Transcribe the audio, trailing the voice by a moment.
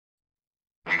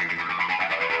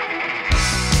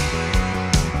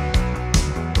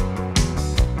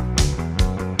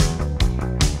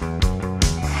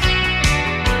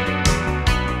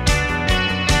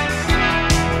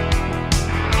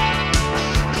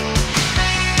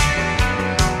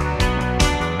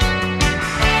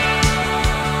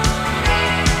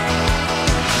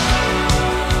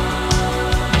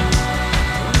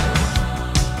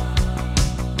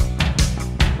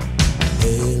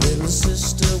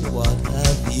what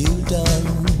have you done?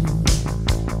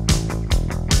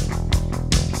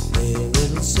 Hey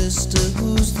little sister,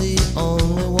 who's the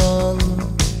only one?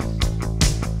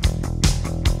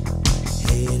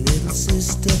 Hey little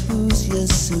sister, who's your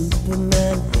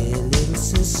Superman? Hey little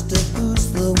sister,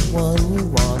 who's the one you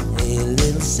want? Hey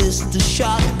little sister,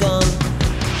 shotgun.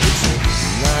 It's a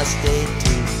nice day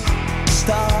to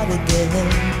start again.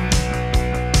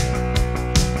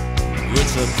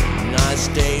 It's a nice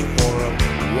day for a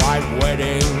white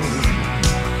wedding.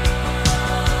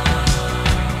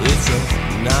 It's a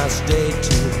nice day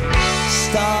to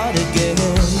start again.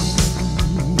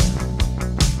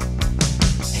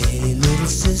 Hey little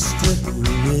sister, who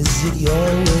is it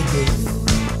you're with?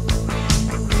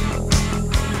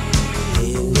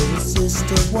 Hey little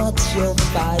sister, what's your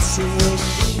spicy wish?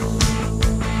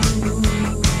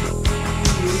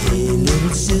 Hey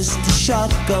little sister,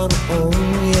 shotgun, oh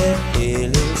yeah. Hey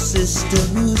little sister,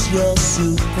 who's your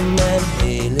Superman?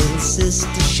 Hey little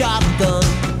sister, shotgun.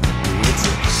 It's a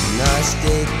nice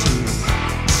day to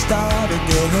start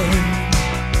again.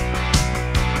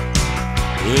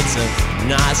 It's a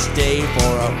nice day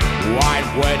for a white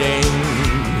wedding.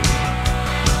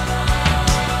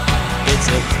 It's a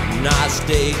nice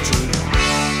day to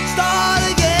start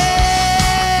again.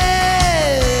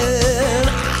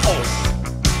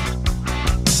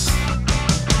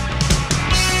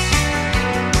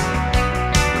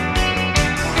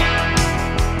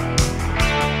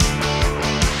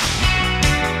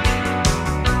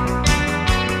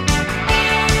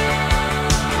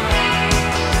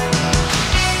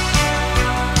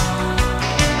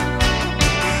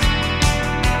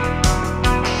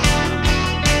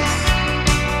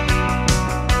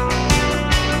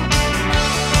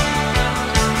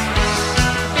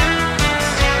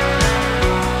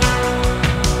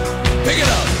 Pick it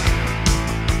up,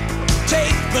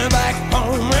 take me back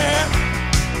home, man.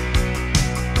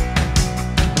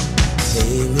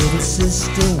 Hey little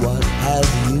sister, what have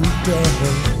you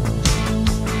done?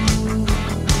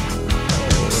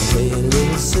 Hey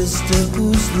little sister,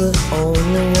 who's the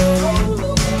only one?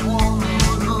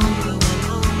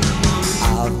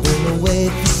 I've been away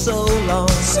for so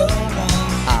long.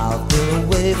 I've been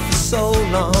away for so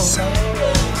long.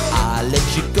 I let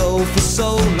you go for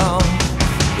so long.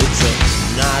 It's a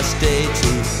nice day to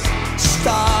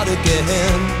start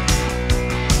again.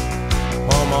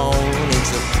 Come on,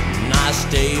 it's a nice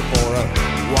day for a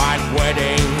white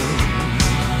wedding.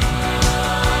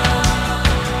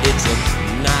 It's a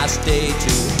nice day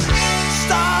to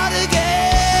start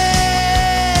again.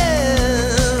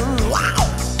 Wow!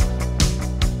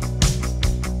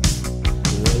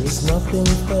 There is nothing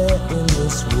fair in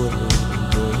this world.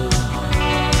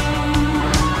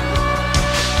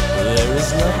 There is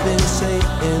nothing safe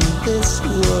in this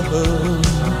world,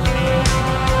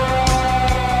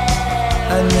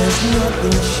 and there's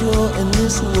nothing sure in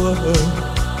this world,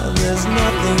 and there's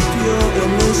nothing pure in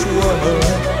this world.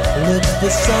 Look for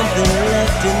something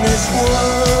left in this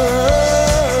world.